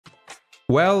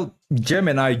Well,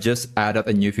 Gemini just added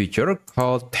a new feature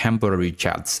called temporary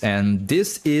chats, and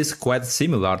this is quite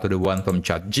similar to the one from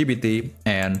ChatGPT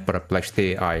and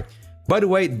Perplexity AI. By the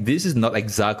way, this is not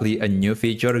exactly a new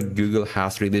feature. Google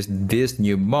has released this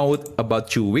new mode about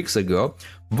 2 weeks ago,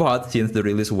 but since the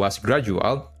release was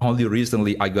gradual, only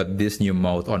recently I got this new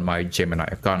mode on my Gemini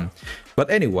account.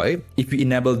 But anyway, if you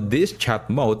enable this chat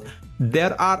mode,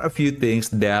 there are a few things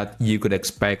that you could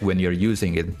expect when you're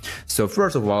using it. So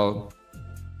first of all,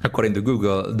 according to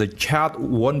Google, the chat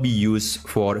won't be used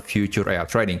for future AI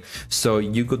training. So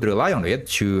you could rely on it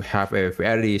to have a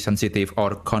very sensitive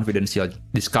or confidential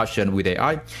discussion with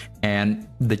AI. And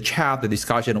the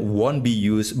discussion won't be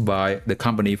used by the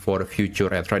company for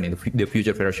future AI training, the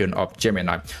future version of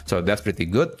Gemini. So that's pretty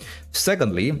good.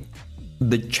 Secondly,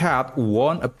 the chat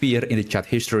won't appear in the chat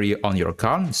history on your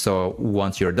account. So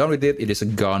once you're done with it, it is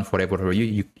gone forever for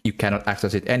you. You cannot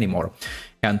access it anymore.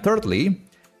 And thirdly,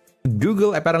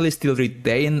 Google apparently still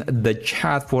retain the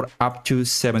chat for up to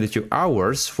 72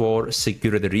 hours for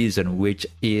security reason, which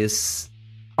is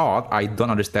odd. I don't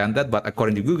understand that, but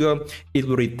according to Google, it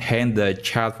will retain the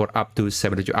chat for up to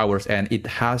 72 hours, and it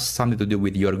has something to do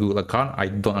with your Google account. I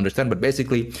don't understand, but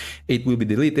basically it will be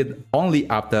deleted only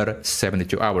after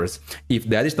 72 hours. If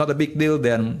that is not a big deal,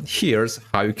 then here's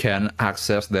how you can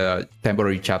access the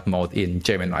temporary chat mode in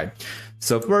Gemini.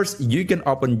 So first, you can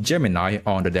open Gemini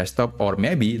on the desktop or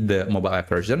maybe the mobile app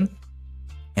version.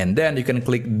 And then you can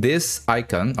click this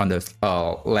icon on the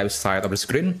left side of the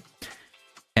screen.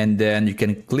 And then you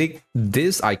can click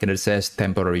this icon that says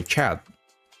temporary chat.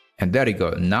 And there you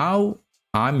go. Now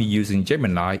I'm using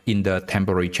Gemini in the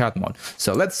temporary chat mode.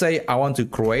 So let's say I want to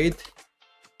create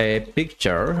a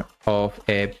picture of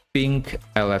a pink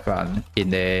elephant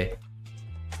in a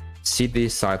city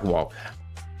sidewalk.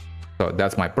 So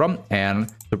that's my prompt,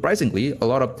 and surprisingly, a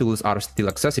lot of tools are still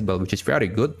accessible, which is very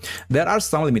good. There are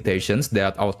some limitations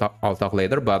that I'll talk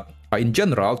later, but in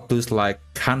general, tools like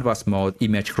canvas mode,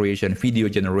 image creation, video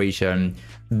generation,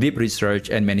 deep research,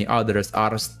 and many others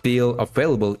are still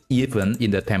available even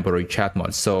in the temporary chat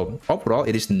mode. So overall,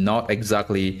 it is not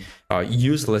exactly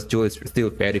useless tool. It's still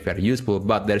very, very useful,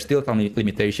 but there's still some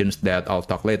limitations that I'll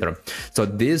talk later. So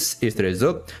this is the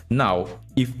result. Now,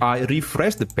 if I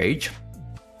refresh the page,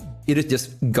 it is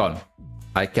just gone.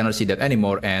 I cannot see that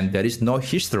anymore, and there is no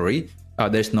history.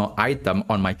 There's no item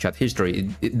on my chat history.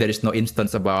 There is no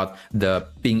instance about the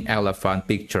pink elephant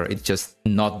picture. It's just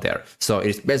not there. So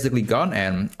it's basically gone,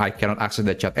 and I cannot access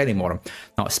the chat anymore.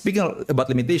 Now, speaking about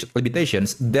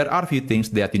limitations, there are a few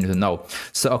things that you need to know.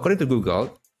 So according to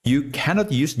Google, you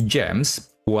cannot use gems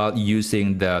while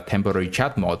using the temporary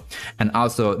chat mode, and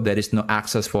also there is no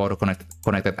access for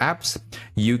connected apps.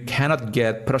 You cannot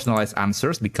get personalized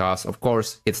answers because, of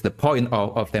course, it's the point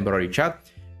of temporary chat,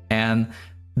 and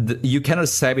you cannot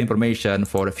save information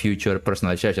for future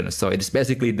personalization. So it is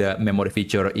basically the memory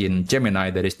feature in Gemini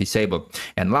that is disabled.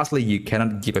 And lastly, you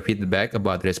cannot give a feedback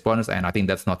about the response, and I think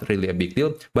that's not really a big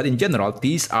deal. But in general,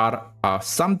 these are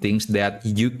some things that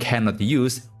you cannot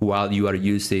use while you are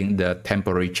using the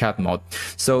temporary chat mode.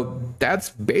 So that's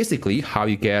basically how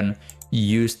you can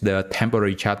use the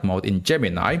temporary chat mode in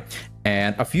Gemini,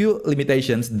 and a few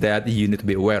limitations that you need to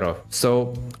be aware of.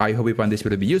 So I hope you find this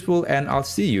video to be useful, and I'll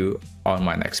see you on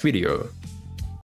my next video.